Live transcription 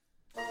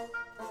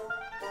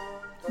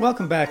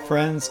Welcome back,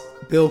 friends.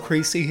 Bill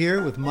Creasy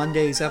here with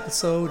Monday's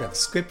episode of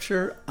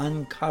Scripture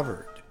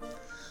Uncovered.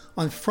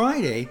 On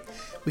Friday,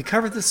 we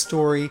covered the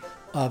story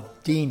of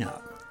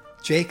Dinah,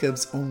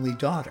 Jacob's only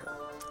daughter.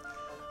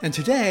 And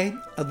today,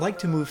 I'd like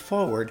to move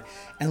forward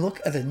and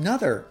look at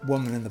another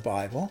woman in the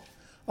Bible,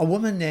 a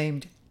woman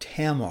named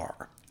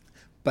Tamar.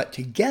 But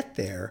to get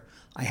there,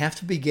 I have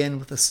to begin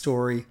with the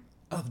story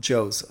of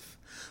Joseph.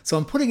 So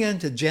I'm putting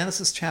into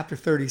Genesis chapter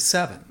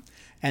 37,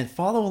 and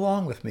follow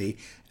along with me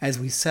as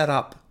we set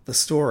up the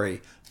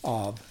story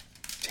of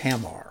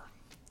Tamar.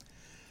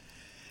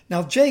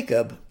 Now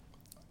Jacob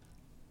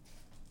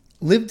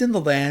lived in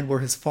the land where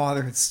his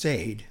father had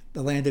stayed,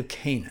 the land of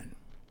Canaan.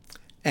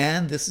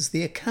 And this is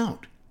the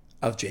account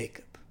of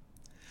Jacob.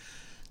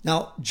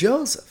 Now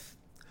Joseph,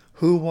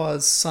 who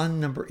was son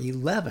number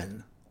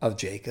 11 of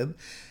Jacob,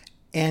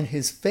 and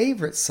his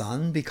favorite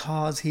son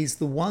because he's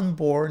the one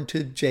born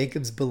to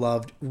Jacob's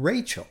beloved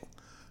Rachel,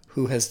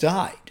 who has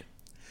died.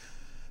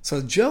 So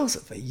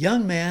Joseph, a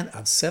young man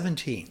of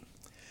 17,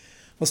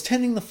 was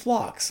tending the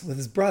flocks with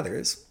his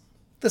brothers,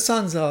 the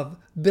sons of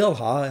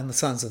Bilhah and the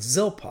sons of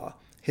Zilpah,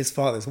 his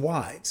father's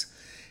wives,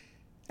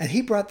 and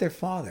he brought their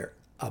father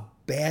a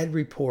bad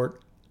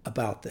report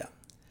about them.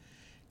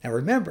 Now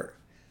remember,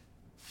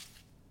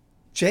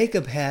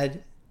 Jacob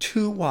had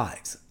two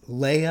wives,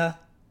 Leah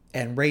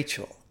and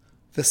Rachel,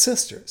 the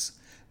sisters.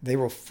 They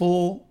were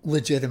full,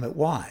 legitimate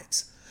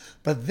wives.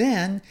 But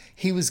then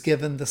he was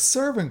given the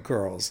servant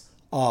girls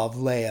of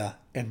Leah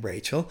and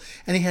Rachel,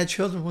 and he had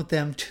children with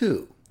them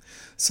too.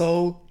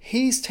 So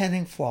he's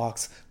tending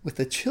flocks with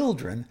the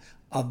children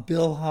of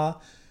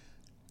Bilhah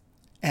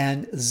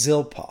and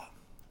Zilpah.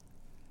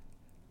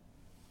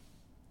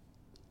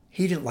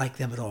 He didn't like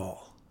them at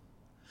all.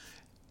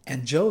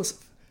 And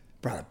Joseph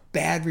brought a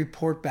bad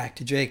report back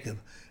to Jacob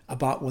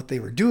about what they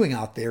were doing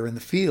out there in the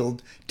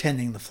field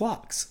tending the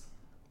flocks.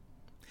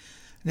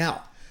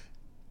 Now,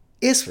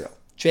 Israel,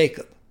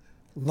 Jacob,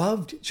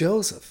 loved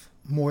Joseph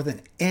more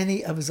than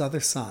any of his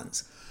other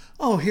sons.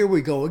 Oh, here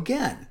we go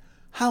again.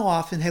 How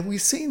often have we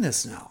seen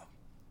this now?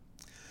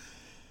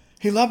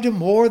 He loved him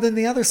more than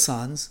the other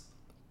sons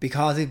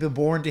because he'd been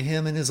born to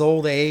him in his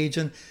old age,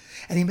 and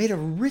he made a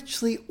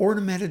richly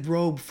ornamented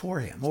robe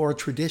for him, or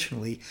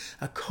traditionally,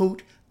 a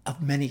coat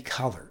of many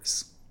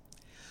colors.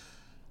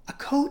 A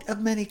coat of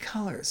many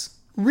colors,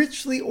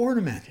 richly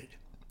ornamented.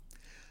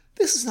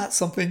 This is not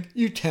something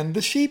you tend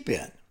the sheep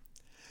in.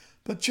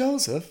 But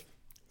Joseph,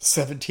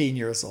 17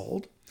 years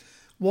old,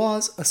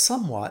 was a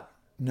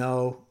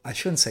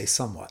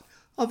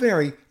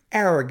very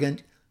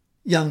arrogant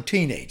young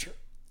teenager.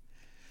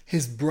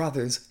 His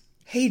brothers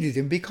hated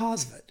him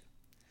because of it.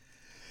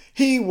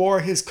 He wore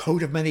his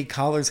coat of many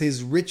colors,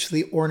 his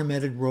richly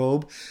ornamented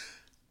robe,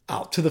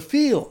 out to the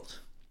field.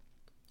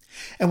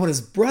 And when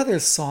his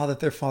brothers saw that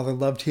their father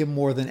loved him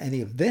more than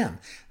any of them,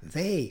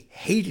 they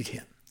hated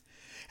him,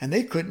 and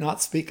they could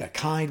not speak a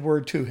kind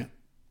word to him.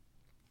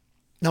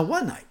 Now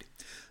one night,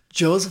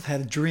 Joseph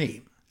had a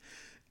dream,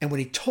 and when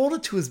he told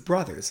it to his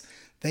brothers,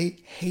 they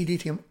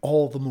hated him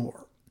all the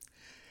more.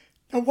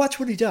 Now watch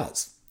what he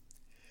does.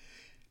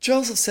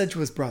 Joseph said to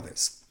his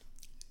brothers,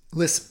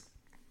 "Listen,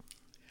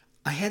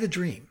 I had a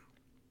dream.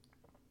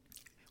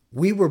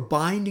 We were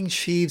binding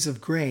sheaves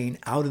of grain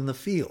out in the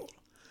field,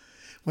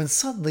 when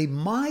suddenly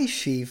my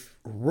sheaf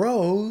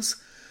rose,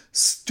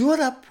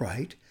 stood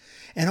upright,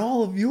 and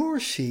all of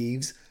your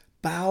sheaves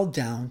bowed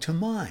down to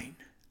mine."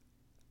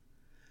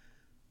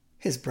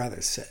 His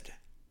brothers said,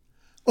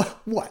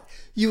 "What,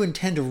 you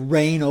intend to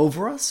reign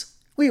over us?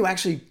 Will you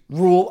actually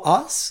rule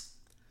us?"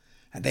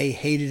 And they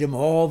hated him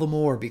all the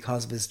more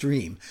because of his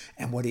dream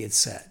and what he had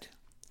said.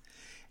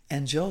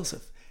 And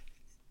Joseph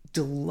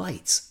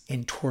delights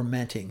in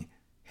tormenting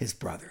his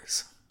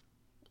brothers.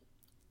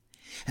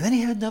 And then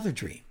he had another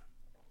dream,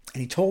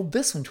 and he told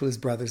this one to his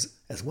brothers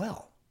as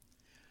well.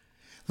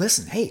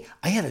 "Listen, hey,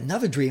 I had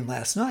another dream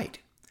last night.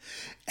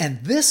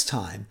 And this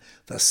time,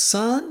 the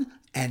sun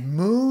and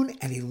moon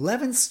and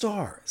 11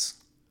 stars.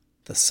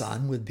 The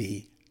sun would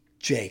be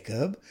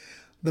Jacob.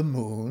 The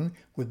moon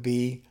would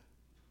be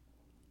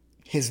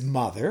his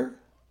mother.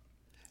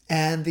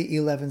 And the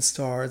 11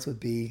 stars would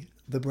be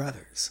the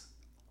brothers.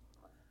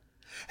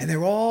 And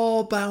they're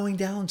all bowing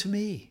down to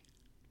me."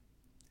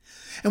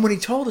 And when he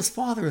told his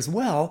father as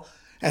well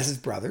as his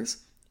brothers,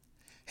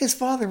 his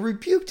father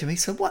rebuked him. He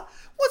said,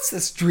 What's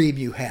this dream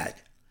you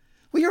had?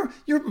 Will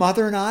your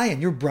mother and I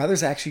and your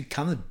brothers actually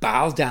come and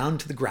bow down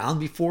to the ground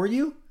before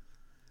you?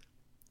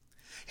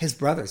 His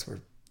brothers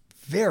were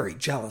very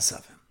jealous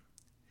of him,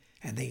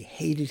 and they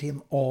hated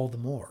him all the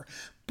more.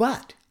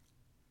 But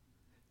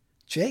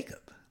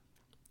Jacob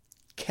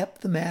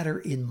kept the matter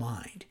in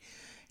mind.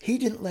 He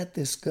didn't let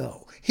this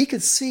go. He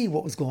could see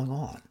what was going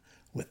on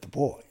with the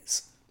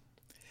boys.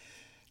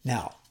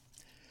 Now,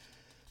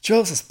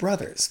 Joseph's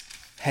brothers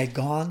had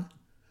gone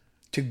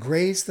to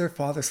graze their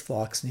father's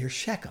flocks near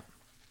Shechem.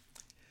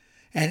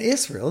 And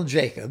Israel,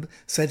 Jacob,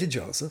 said to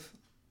Joseph,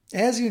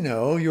 "As you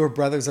know, your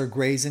brothers are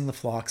grazing the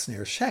flocks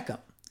near Shechem.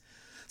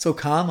 So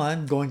come,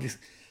 I'm going to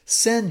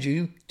send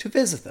you to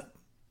visit them.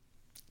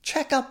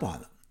 Check up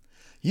on them.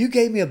 You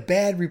gave me a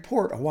bad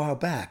report a while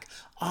back.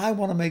 I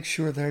want to make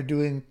sure they're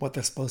doing what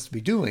they're supposed to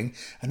be doing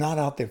and not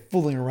out there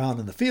fooling around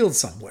in the field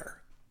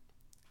somewhere.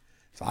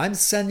 So I'm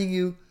sending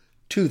you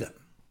to them."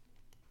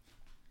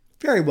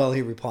 "Very well,"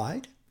 he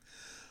replied.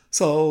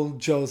 So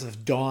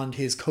Joseph donned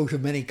his coat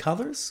of many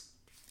colors,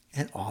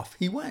 and off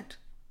he went.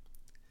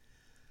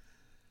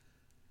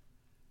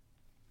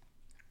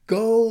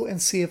 "Go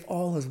and see if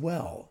all is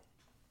well,"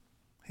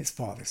 his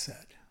father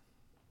said.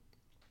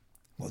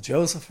 Well,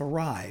 Joseph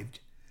arrived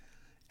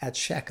at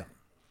Shechem,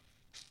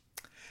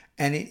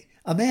 and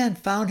a man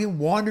found him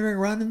wandering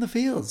around in the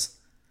fields.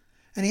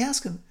 And he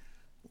asked him,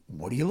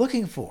 "What are you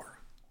looking for?"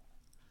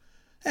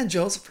 And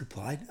Joseph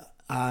replied,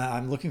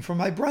 "I'm looking for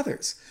my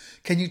brothers.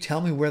 Can you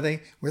tell me where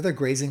they're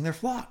grazing their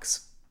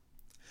flocks?"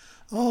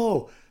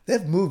 "Oh,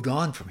 they've moved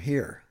on from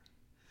here.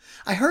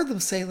 I heard them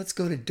say, 'Let's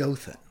go to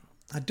Dothan.'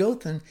 Now,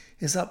 Dothan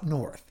is up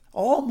north,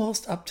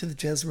 almost up to the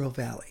Jezreel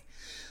Valley.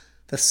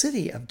 The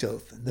city of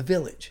Dothan, the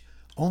village,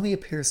 only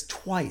appears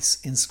twice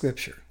in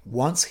Scripture,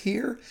 once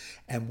here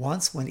and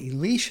once when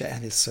Elisha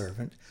and his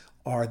servant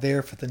are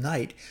there for the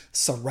night,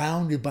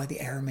 surrounded by the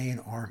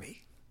Aramean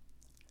army."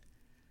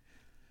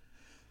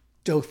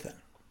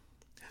 Dothan.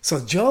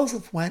 So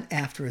Joseph went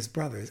after his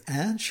brothers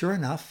and, sure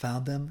enough,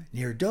 found them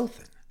near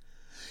Dothan.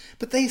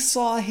 But they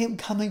saw him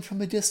coming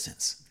from a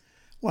distance.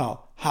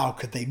 Well, how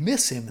could they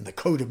miss him in the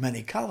coat of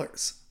many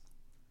colors?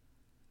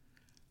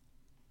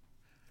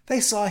 They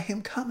saw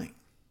him coming,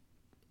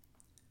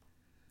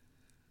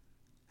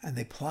 and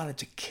they plotted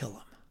to kill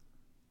him.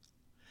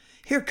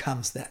 "Here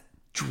comes that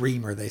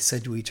dreamer," they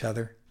said to each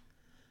other.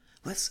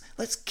 Let's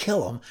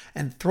kill him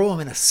and throw him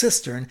in a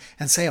cistern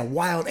and say a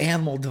wild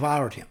animal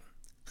devoured him.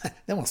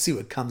 Then we'll see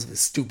what comes of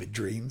his stupid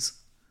dreams."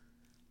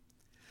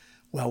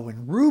 Well,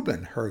 when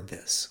Reuben heard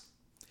this,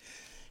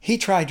 he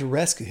tried to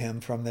rescue him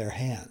from their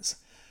hands.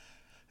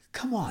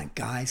 "Come on,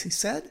 guys," he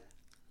said.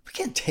 "We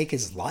can't take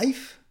his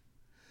life.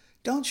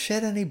 Don't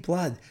shed any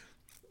blood.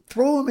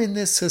 Throw him in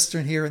this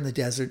cistern here in the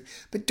desert,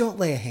 but don't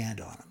lay a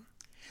hand on him.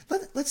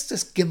 Let's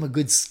just give him a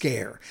good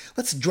scare.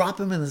 Let's drop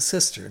him in the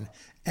cistern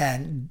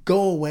and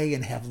go away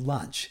and have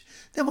lunch.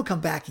 Then we'll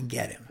come back and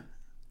get him.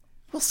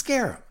 We'll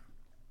scare him."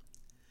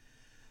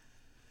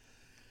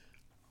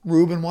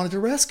 Reuben wanted to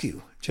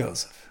rescue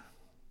Joseph.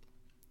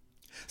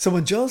 So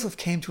when Joseph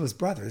came to his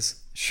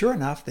brothers, sure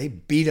enough, they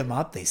beat him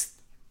up. They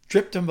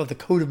stripped him of the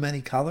coat of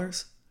many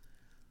colors,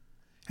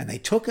 and they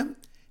took him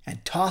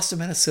and tossed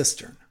him in a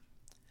cistern.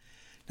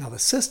 Now the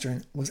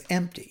cistern was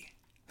empty.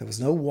 There was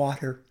no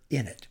water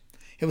in it.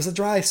 It was a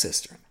dry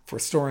cistern for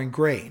storing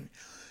grain.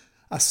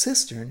 A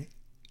cistern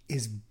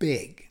is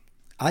big.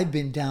 I've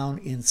been down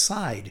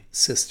inside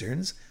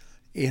cisterns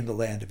in the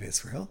land of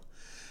Israel.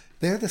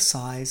 They're the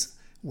size,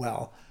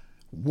 well,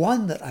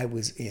 one that I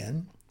was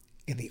in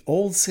the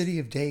old city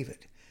of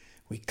David.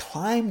 We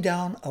climbed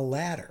down a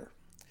ladder,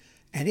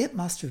 and it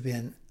must have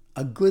been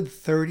a good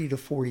 30 to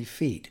 40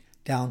 feet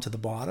down to the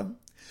bottom.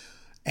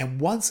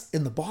 And once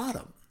in the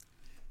bottom,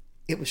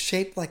 it was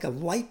shaped like a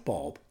light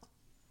bulb.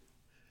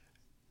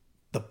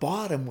 The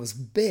bottom was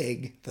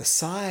big, the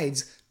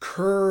sides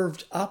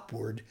curved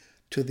upward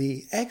to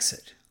the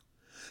exit.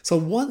 So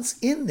once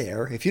in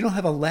there, if you don't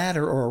have a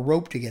ladder or a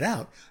rope to get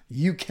out,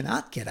 you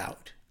cannot get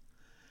out.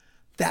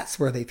 That's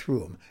where they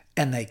threw him,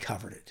 and they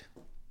covered it.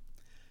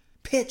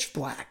 Pitch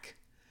black.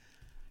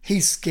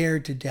 He's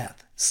scared to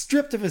death,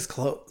 stripped of his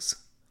clothes.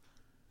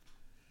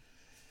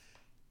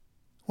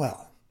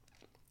 Well,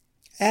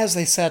 as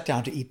they sat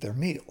down to eat their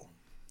meal,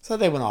 so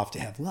they went off to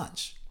have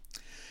lunch,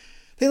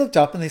 they looked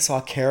up and they saw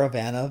a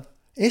caravan of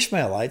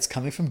Ishmaelites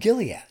coming from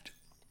Gilead.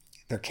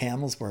 Their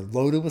camels were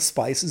loaded with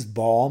spices,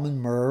 balm,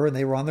 and myrrh, and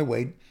they were on their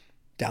way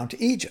down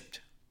to Egypt.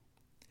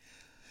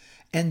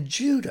 And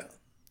Judah,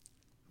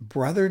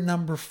 brother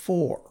number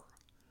 4,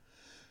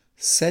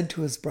 said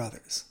to his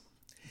brothers,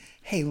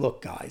 "Hey,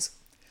 look, guys,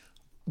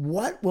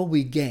 what will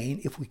we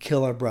gain if we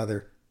kill our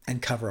brother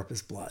and cover up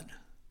his blood?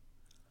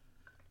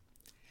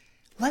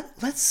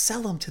 Let's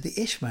sell him to the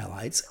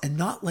Ishmaelites and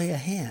not lay a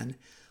hand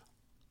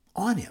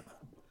on him.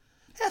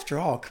 After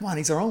all, come on,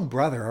 he's our own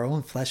brother, our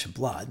own flesh and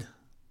blood."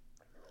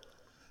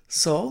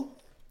 So,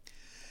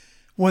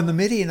 when the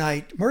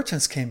Midianite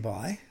merchants came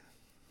by,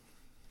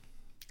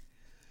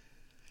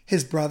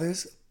 his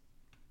brothers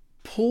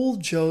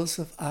pulled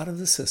Joseph out of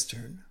the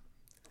cistern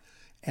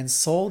and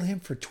sold him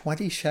for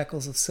 20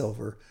 shekels of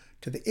silver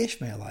to the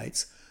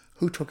Ishmaelites,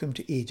 who took him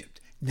to Egypt.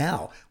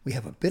 Now, we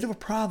have a bit of a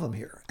problem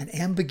here, an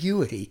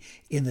ambiguity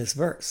in this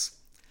verse.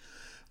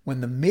 When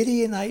the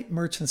Midianite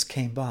merchants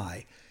came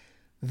by,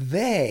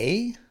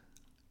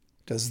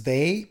 does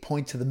they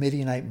point to the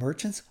Midianite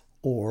merchants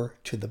or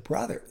to the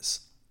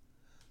brothers?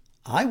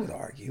 I would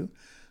argue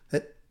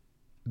that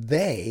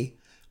they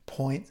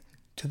point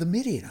to the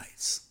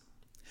Midianites.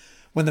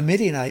 When the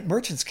Midianite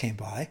merchants came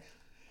by,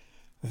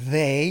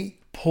 they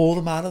pulled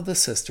him out of the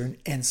cistern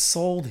and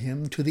sold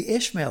him to the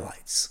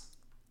Ishmaelites,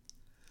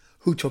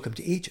 who took him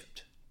to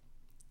Egypt.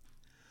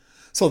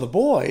 So the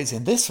boys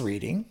in this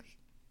reading,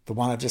 the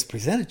one I've just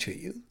presented to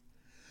you,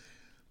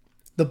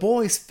 the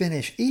boys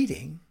finish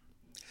eating,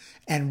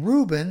 And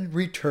Reuben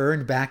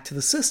returned back to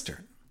the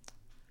cistern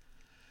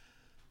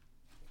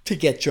to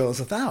get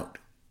Joseph out.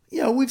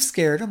 We've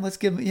scared him. Let's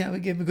give him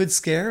a good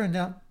scare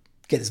and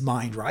get his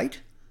mind right.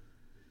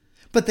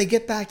 But they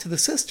get back to the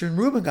cistern.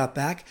 Reuben got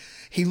back.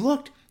 He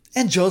looked,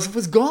 and Joseph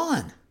was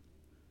gone.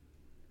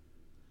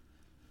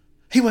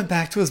 He went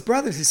back to his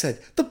brothers. He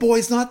said, "The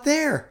boy's not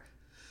there.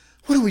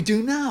 What do we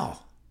do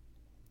now?"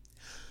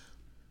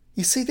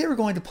 You see, they were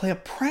going to play a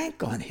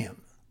prank on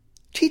him,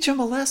 teach him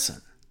a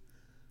lesson.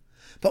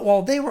 But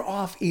while they were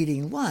off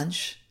eating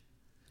lunch,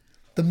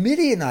 the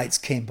Midianites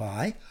came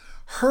by,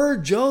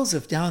 heard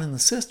Joseph down in the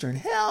cistern.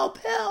 "Help,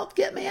 help,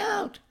 get me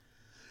out."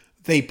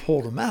 They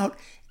pulled him out,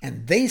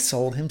 and they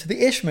sold him to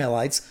the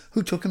Ishmaelites,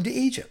 who took him to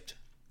Egypt.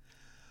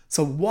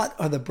 So what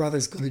are the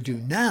brothers going to do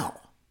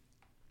now?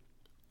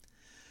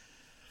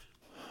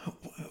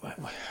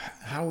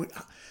 How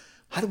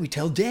do we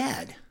tell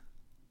Dad?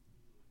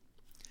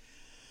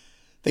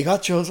 They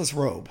got Joseph's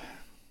robe,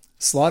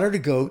 slaughtered a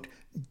goat,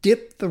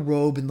 dipped the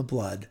robe in the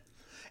blood,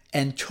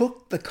 and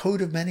took the coat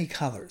of many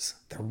colors,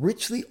 the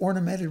richly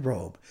ornamented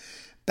robe,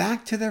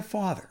 back to their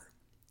father.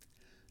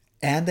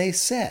 And they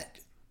said,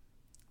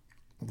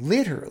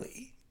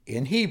 literally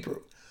in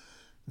Hebrew,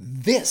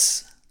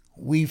 "This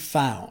we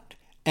found,"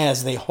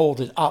 as they hold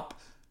it up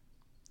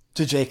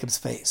to Jacob's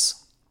face.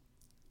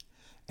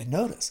 And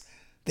notice,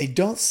 they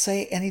don't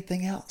say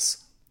anything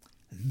else.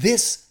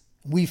 "This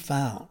we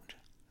found."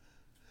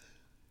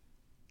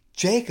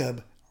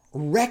 Jacob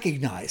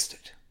recognized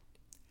it.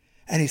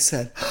 And he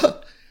said,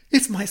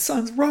 "It's my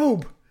son's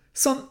robe.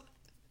 Some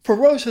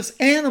ferocious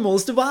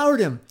animals devoured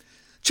him.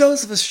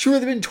 Joseph has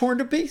surely been torn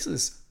to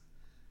pieces."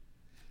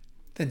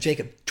 Then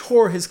Jacob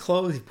tore his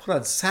clothes. He put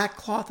on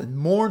sackcloth and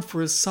mourned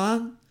for his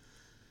son.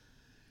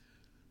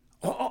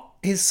 All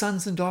his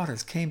sons and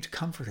daughters came to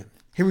comfort him.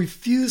 He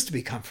refused to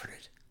be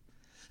comforted.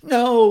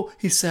 "No,"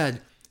 he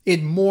said,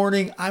 "in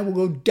mourning I will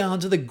go down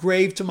to the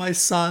grave to my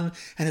son."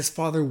 And his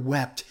father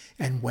wept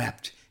and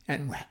wept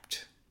and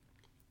wept.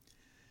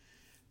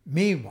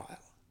 Meanwhile,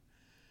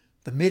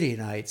 the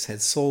Midianites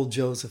had sold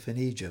Joseph in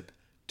Egypt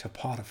to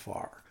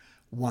Potiphar,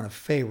 one of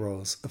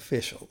Pharaoh's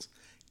officials,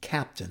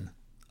 captain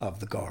of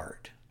the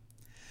guard.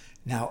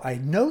 Now, I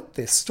note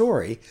this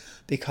story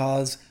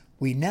because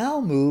we now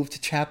move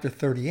to chapter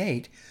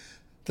 38,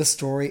 the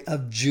story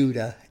of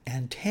Judah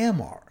and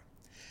Tamar.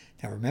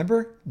 Now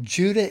remember,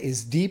 Judah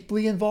is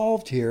deeply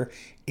involved here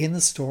in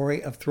the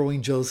story of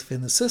throwing Joseph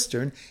in the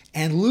cistern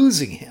and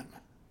losing him.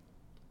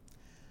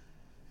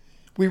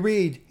 We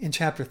read in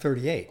chapter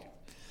 38,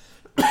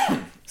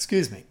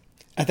 excuse me,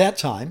 "At that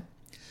time,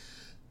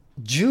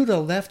 Judah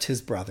left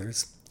his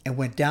brothers and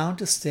went down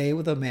to stay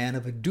with a man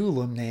of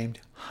Adullam named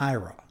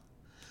Hira.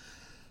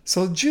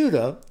 So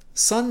Judah,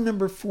 son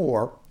number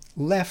 4,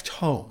 left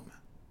home."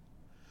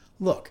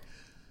 Look,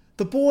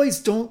 the boys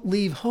don't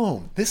leave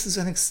home. This is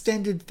an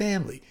extended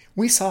family.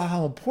 We saw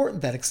how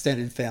important that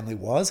extended family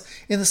was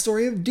in the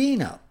story of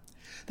Dinah.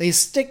 They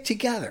stick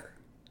together.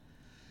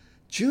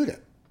 Judah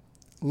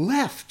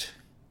left.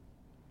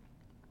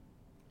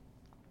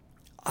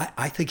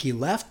 I think he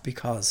left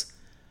because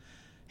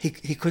he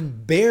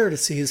couldn't bear to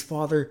see his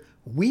father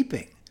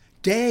weeping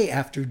day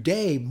after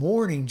day,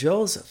 mourning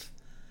Joseph.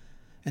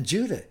 And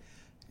Judah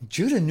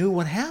knew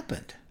what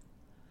happened.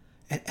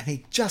 And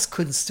he just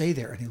couldn't stay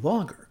there any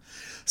longer.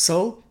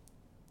 So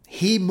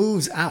he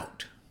moves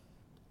out.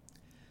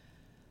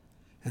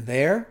 And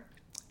there,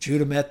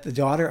 Judah met the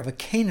daughter of a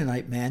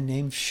Canaanite man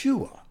named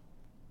Shua.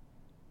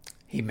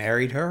 He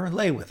married her and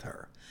lay with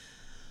her.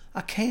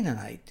 A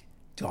Canaanite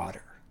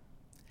daughter.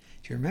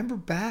 Do you remember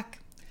back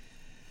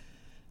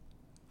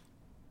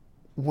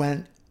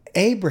when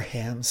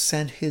Abraham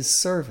sent his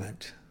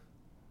servant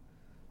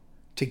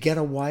to get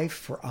a wife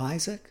for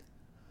Isaac?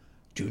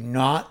 Don't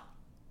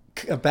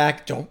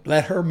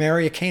let her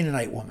marry a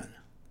Canaanite woman.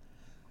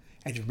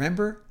 And you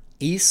remember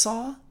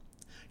Esau,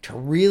 to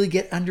really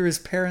get under his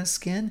parents'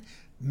 skin,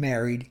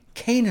 married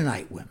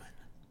Canaanite women.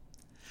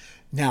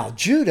 Now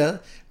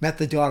Judah met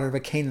the daughter of a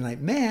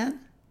Canaanite man,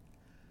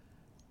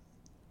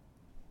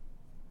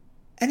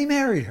 and he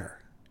married her.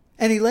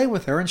 And he lay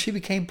with her, and she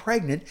became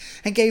pregnant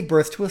and gave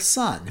birth to a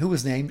son who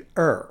was named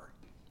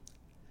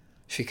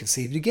She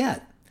conceived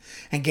again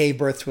and gave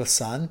birth to a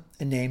son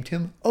and named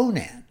him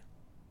Onan.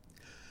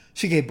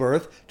 She gave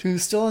birth to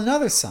still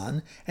another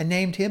son and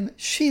named him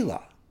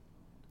Shelah.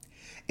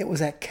 It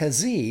was at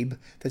Kezib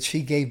that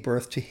she gave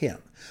birth to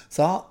him.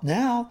 So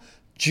now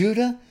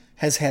Judah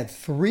has had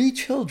 3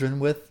 children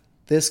with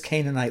this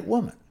Canaanite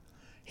woman.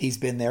 He's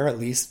been there at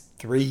least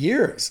 3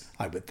 years,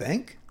 I would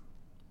think.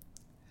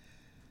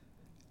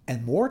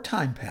 And more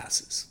time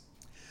passes.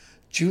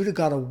 Judah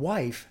got a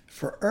wife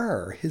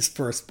for his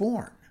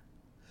firstborn,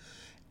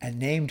 and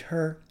named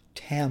her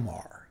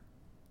Tamar.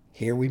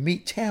 Here we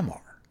meet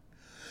Tamar.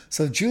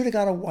 So Judah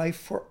got a wife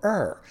for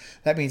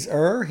That means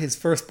his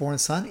firstborn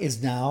son,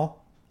 is now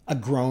a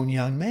grown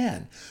young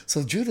man.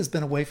 So Judah's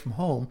been away from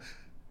home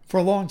for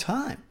a long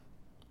time.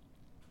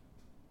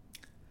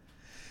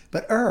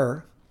 But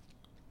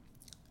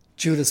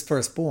Judah's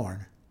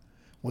firstborn,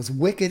 was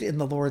wicked in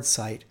the Lord's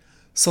sight,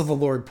 So the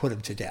Lord put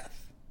him to death.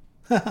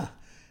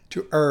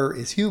 To err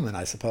is human,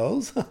 I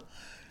suppose.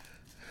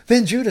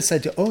 Then Judah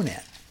said to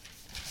Onan,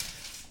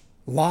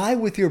 lie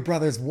with your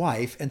brother's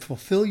wife and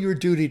fulfill your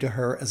duty to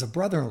her as a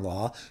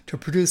brother-in-law to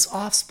produce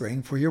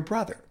offspring for your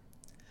brother.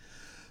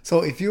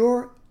 So if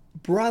your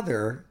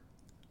brother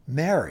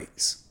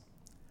marries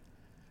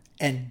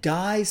and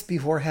dies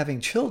before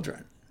having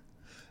children,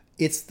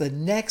 it's the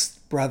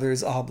next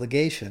brother's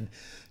obligation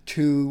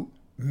to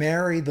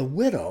marry the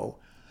widow,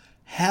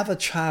 have a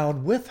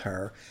child with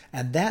her,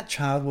 and that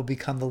child will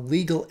become the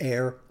legal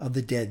heir of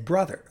the dead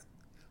brother.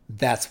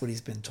 That's what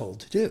he's been told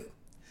to do.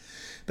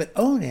 But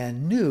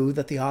Onan knew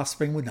that the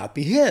offspring would not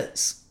be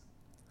his.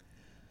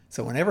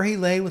 So whenever he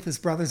lay with his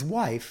brother's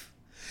wife,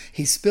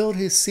 he spilled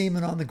his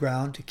semen on the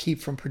ground to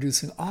keep from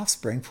producing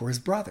offspring for his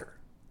brother.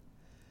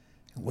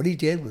 And what he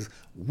did was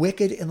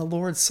wicked in the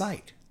Lord's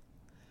sight.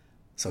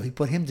 So he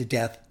put him to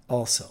death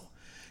also.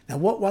 Now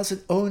what was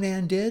it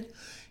Onan did?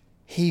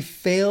 He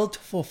failed to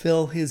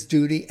fulfill his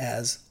duty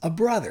as a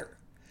brother.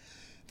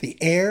 The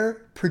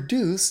heir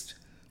produced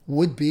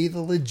would be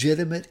the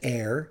legitimate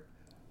heir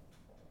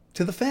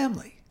to the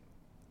family.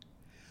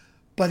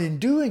 But in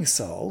doing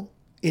so,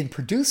 in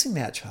producing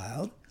that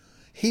child,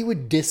 he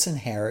would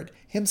disinherit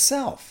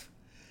himself.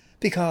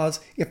 Because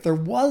if there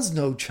was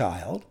no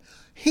child,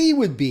 he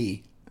would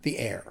be the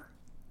heir.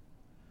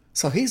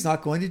 So he's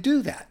not going to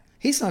do that.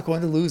 He's not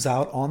going to lose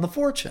out on the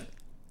fortune.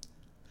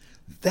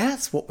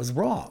 That's what was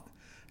wrong.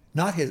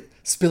 Not his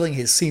spilling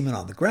his semen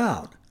on the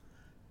ground.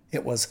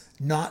 It was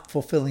not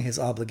fulfilling his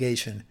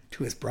obligation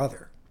to his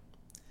brother.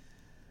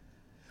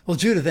 Well,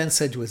 Judah then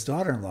said to his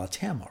daughter-in-law,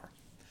 Tamar,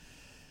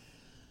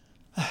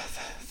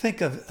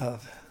 think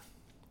of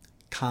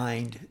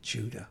kind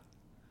Judah.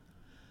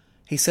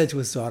 He said to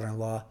his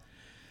daughter-in-law,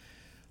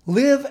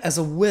 live as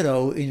a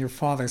widow in your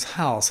father's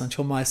house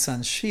until my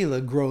son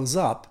Shelah grows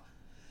up,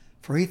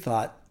 for he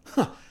thought,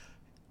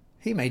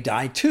 he may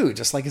die too,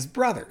 just like his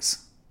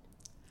brothers.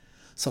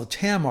 So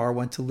Tamar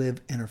went to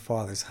live in her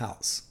father's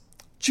house.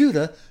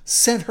 Judah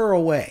sent her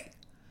away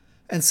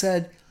and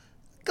said,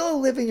 go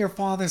live in your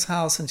father's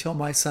house until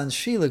my son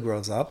Shelah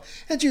grows up.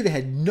 And Judah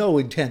had no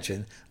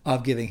intention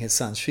of giving his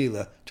son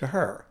Shelah to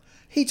her.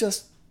 He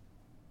just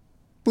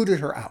booted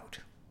her out.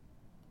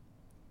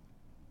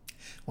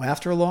 Well,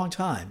 after a long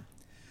time,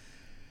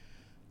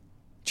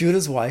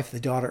 Judah's wife, the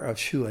daughter of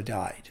Shua,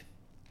 died.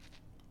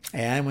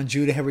 And when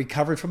Judah had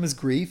recovered from his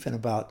grief in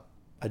about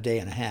a day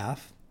and a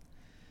half,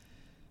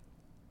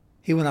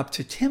 he went up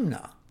to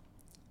Timnah,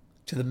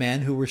 to the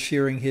men who were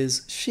shearing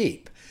his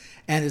sheep,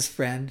 and his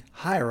friend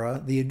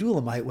Hira the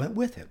Adullamite went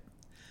with him.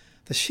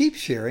 The sheep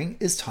shearing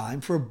is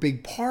time for a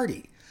big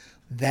party.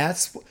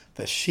 That's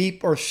the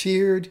sheep are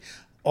sheared,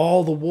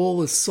 all the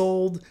wool is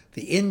sold,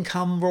 the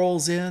income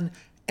rolls in,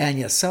 and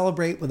you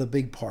celebrate with a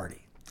big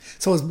party.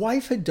 So his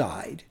wife had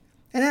died,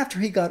 and after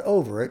he got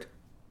over it,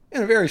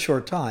 in a very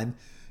short time,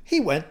 he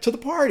went to the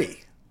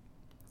party.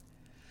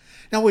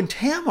 Now when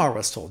Tamar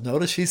was told,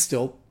 notice she's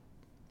still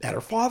at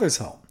her father's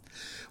home.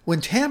 When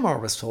Tamar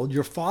was told,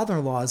 your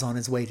father-in-law is on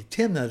his way to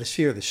Timnah to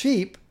shear the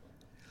sheep,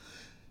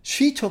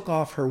 she took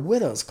off her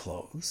widow's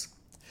clothes,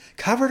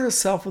 covered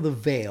herself with a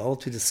veil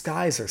to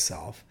disguise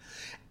herself,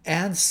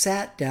 and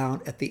sat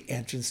down at the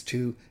entrance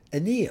to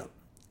Enaim,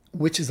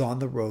 which is on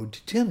the road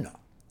to Timnah.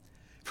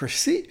 For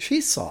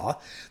she saw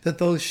that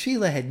though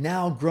Shelah had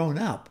now grown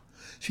up,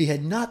 she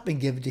had not been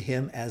given to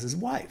him as his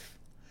wife.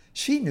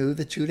 She knew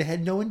that Judah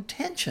had no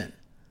intention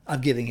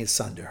of giving his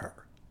son to her.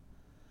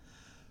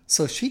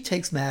 So she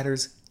takes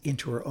matters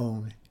into her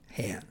own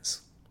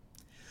hands.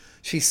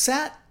 She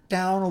sat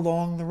down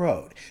along the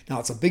road. Now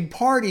it's a big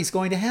party is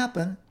going to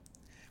happen.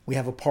 We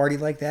have a party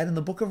like that in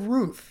the book of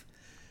Ruth,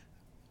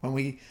 when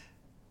we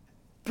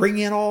bring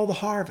in all the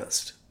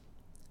harvest.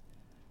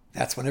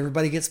 That's when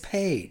everybody gets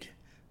paid.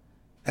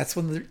 That's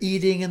when they're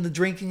eating and the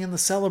drinking and the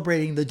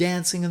celebrating, the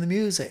dancing and the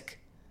music.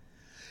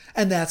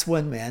 And that's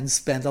when men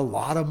spend a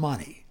lot of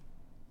money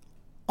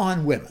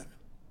on women.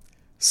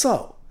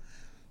 So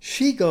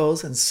she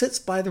goes and sits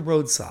by the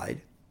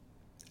roadside,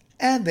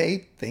 and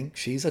they think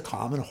she's a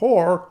common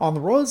whore on the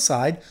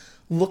roadside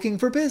looking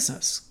for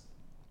business.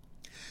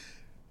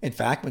 In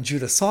fact, when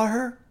Judah saw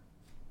her,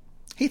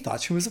 he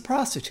thought she was a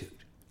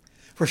prostitute,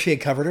 for she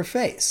had covered her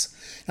face.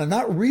 Now,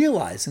 not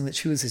realizing that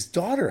she was his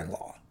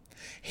daughter-in-law,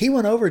 he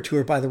went over to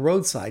her by the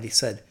roadside. He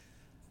said,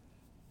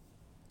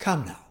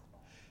 come now.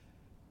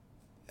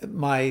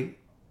 My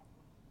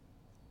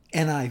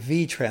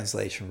NIV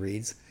translation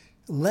reads,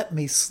 let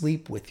me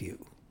sleep with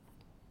you.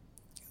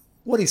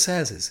 What he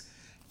says is,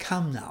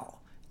 come now,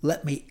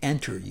 let me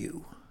enter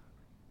you.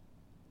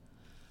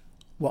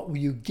 What will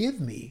you give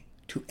me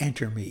to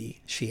enter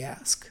me? She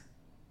asked.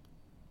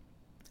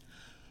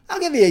 I'll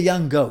give you a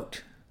young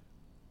goat.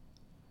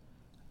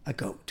 A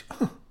goat.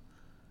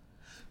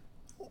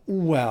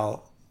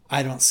 Well,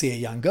 I don't see a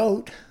young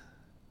goat.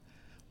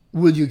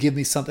 Will you give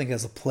me something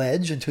as a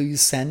pledge until you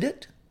send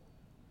it?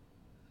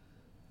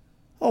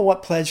 Oh,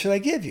 what pledge should I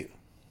give you?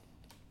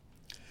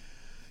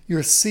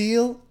 Your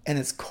seal and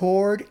its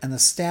cord and the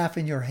staff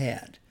in your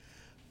hand.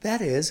 That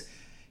is,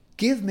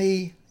 give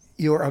me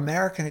your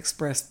American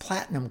Express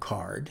Platinum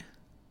card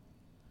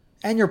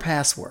and your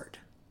password.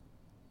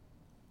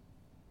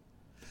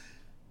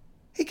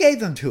 He gave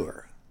them to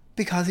her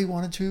because he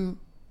wanted to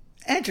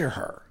enter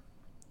her.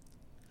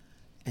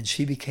 And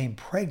she became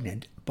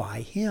pregnant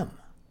by him.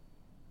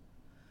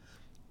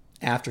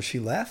 After she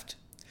left,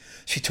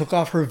 she took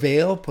off her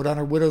veil, put on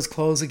her widow's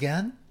clothes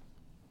again,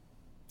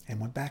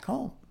 and went back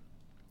home.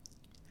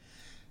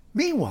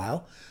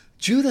 Meanwhile,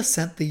 Judah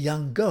sent the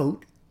young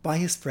goat by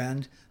his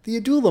friend the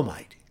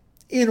Adullamite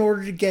in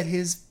order to get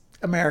his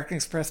American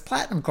Express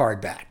Platinum card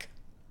back.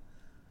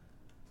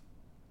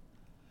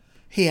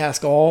 He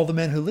asked all the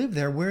men who lived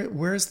there,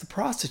 where's the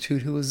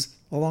prostitute who was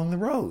along the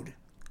road?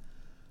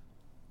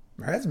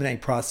 There hasn't been any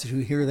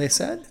prostitute here, they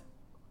said.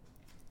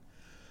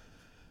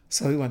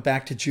 So he went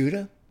back to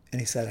Judah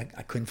and he said,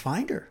 I couldn't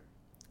find her.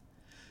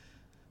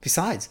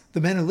 Besides,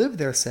 the men who lived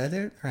there said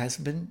there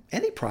hasn't been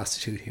any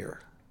prostitute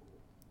here.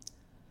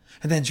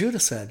 And then Judah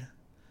said,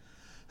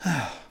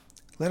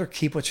 let her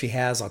keep what she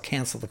has. I'll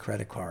cancel the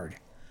credit card.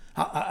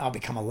 I'll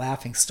become a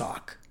laughing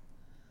stock.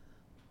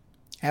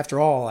 After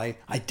all,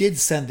 I did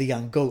send the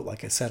young goat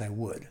like I said I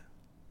would.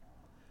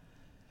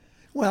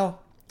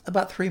 Well,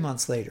 about 3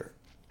 months later,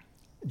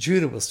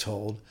 Judah was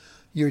told,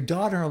 your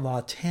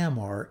daughter-in-law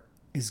Tamar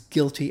is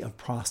guilty of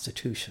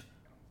prostitution.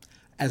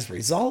 As a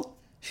result,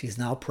 she's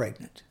now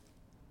pregnant.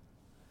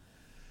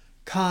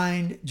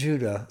 Kind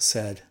Judah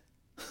said,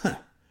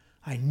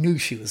 I knew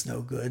she was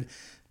no good.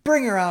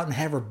 Bring her out and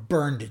have her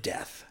burned to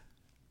death.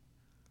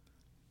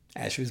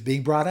 As she was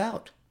being brought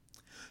out,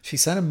 she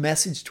sent a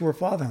message to her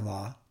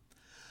father-in-law,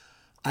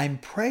 I'm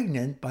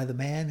pregnant by the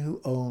man who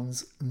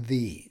owns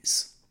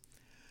these.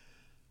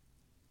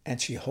 And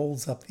she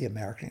holds up the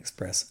American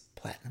Express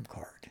Platinum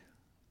card.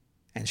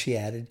 And she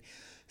added,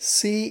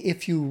 see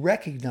if you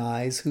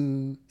recognize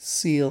who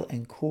seal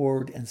and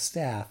cord and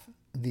staff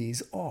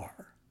these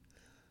are.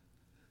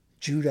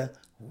 Judah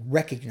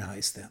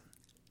recognized them.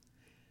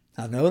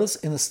 Now notice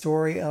in the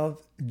story of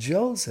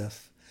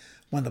Joseph,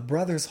 when the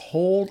brothers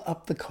hold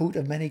up the coat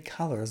of many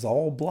colors,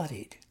 all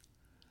bloodied,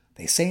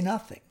 they say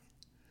nothing.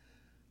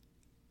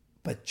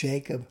 But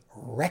Jacob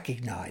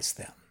recognized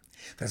them.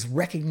 There's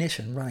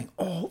recognition running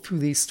all through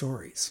these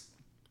stories.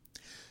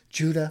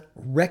 Judah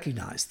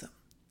recognized them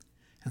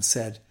and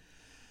said,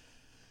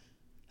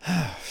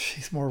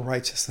 she's more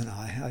righteous than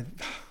I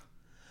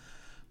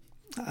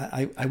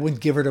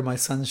wouldn't give her to my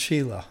son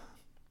Shelah.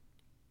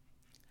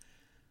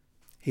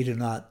 He did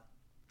not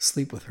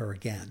sleep with her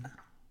again.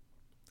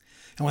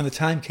 And when the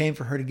time came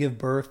for her to give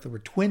birth, there were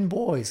twin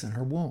boys in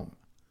her womb.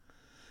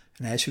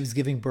 And as she was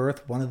giving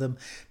birth, one of them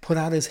put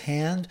out his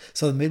hand,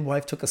 so the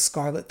midwife took a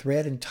scarlet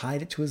thread and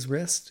tied it to his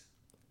wrist.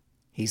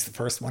 He's the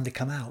first one to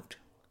come out.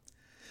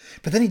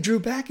 But then he drew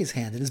back his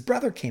hand and his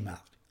brother came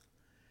out.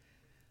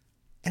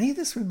 Any of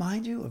this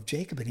remind you of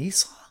Jacob and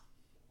Esau?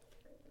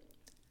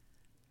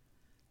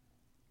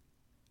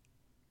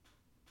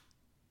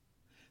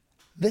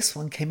 This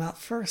one came out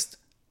first,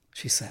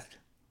 she said.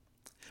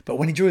 But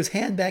when he drew his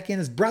hand back in,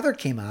 his brother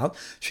came out.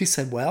 She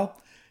said, well,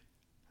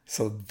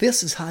 so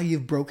this is how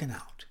you've broken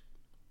out.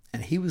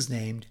 And he was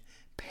named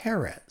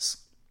Perez.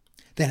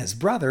 Then his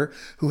brother,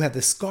 who had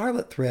the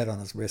scarlet thread on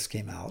his wrist,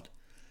 came out,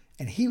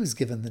 and he was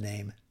given the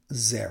name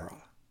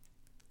Zerah.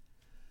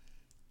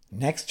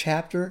 Next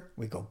chapter,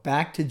 we go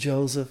back to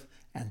Joseph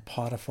and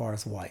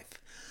Potiphar's wife.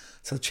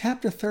 So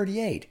chapter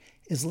 38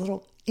 is a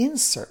little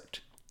insert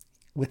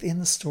within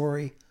the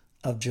story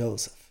of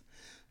Joseph.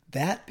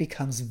 That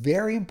becomes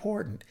very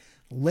important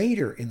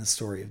later in the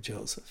story of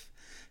Joseph,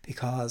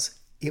 because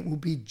it will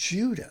be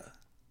Judah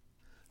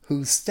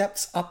who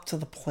steps up to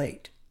the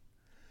plate,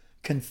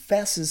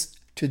 confesses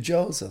to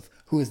Joseph,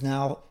 who is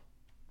now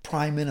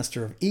prime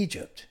minister of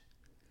Egypt.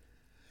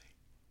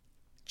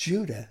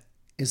 Judah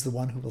is the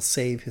one who will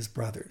save his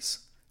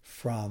brothers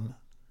from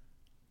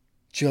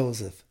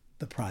Joseph,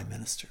 the prime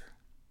minister.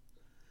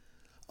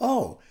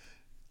 Oh,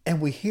 and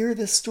we hear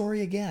this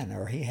story again,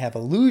 or we have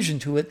allusion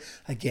to it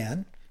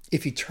again,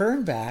 if you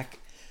turn back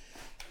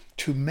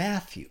to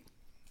Matthew,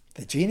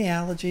 the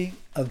genealogy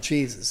of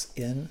Jesus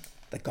in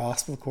the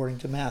Gospel according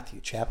to Matthew,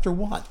 chapter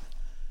 1.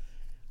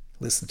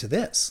 Listen to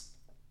this.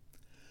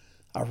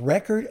 A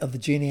record of the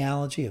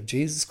genealogy of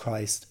Jesus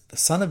Christ, the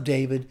son of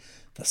David,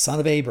 the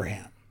son of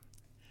Abraham.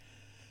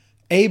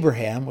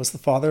 Abraham was the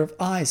father of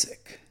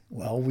Isaac.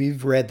 Well,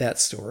 we've read that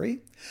story.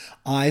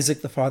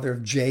 Isaac, the father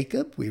of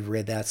Jacob. We've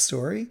read that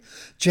story.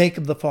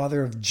 Jacob, the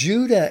father of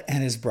Judah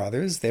and his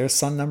brothers. There's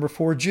son number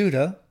 4,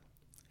 Judah.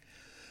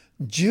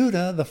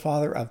 Judah, the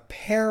father of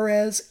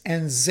Perez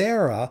and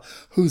Zerah,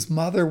 whose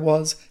mother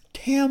was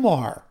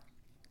Tamar.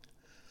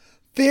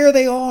 There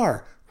they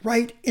are,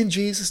 right in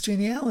Jesus'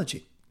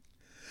 genealogy.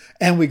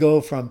 And we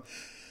go from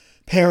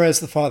Perez,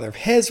 the father of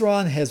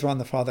Hezron, Hezron,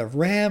 the father of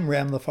Ram,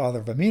 Ram, the father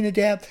of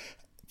Aminadab,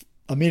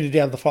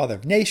 Aminadab, the father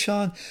of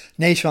Nahshon,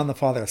 Nahshon, the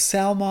father of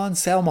Salmon,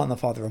 Salmon, the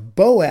father of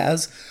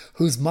Boaz,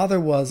 whose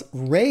mother was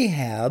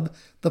Rahab,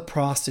 the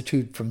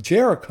prostitute from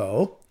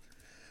Jericho,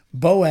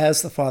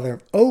 Boaz, the father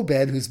of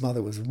Obed, whose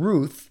mother was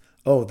Ruth,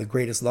 oh, the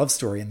greatest love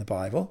story in the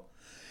Bible,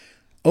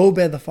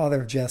 Obed the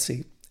father of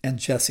Jesse, and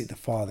Jesse the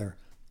father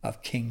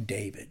of King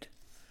David.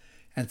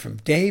 And from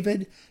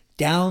David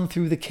down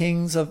through the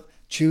kings of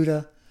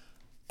Judah,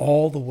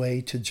 all the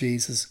way to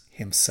Jesus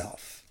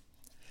himself.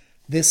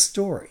 This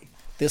story,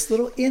 this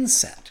little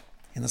inset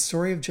in the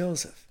story of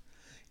Joseph,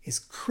 is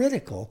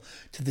critical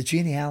to the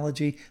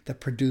genealogy that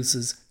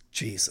produces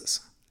Jesus.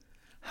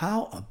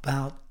 How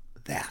about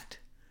that?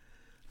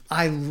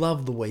 I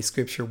love the way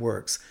Scripture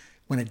works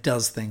when it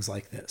does things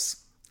like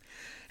this.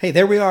 Hey,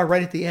 there we are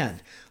right at the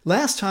end.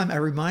 Last time I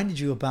reminded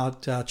you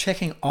about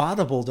checking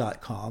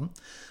audible.com.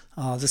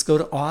 Just go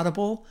to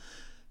Audible,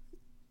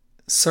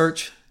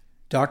 search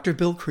Dr.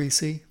 Bill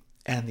Creasy,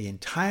 and the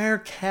entire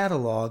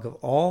catalog of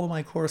all of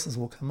my courses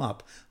will come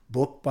up,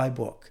 book by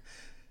book,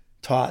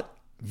 taught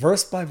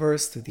verse by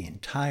verse through the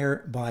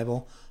entire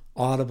Bible,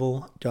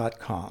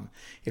 audible.com.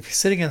 If you're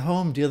sitting at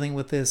home dealing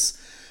with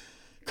this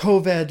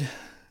COVID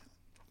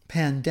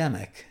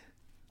pandemic,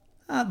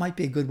 it might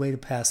be a good way to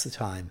pass the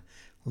time.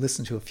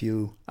 Listen to a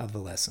few of the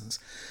lessons.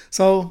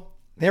 So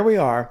there we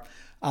are.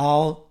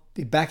 I'll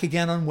be back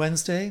again on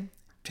Wednesday.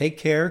 Take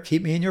care.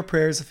 Keep me in your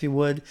prayers if you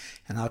would,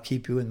 and I'll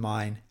keep you in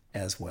mine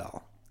as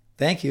well.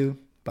 Thank you.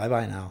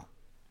 Bye-bye now.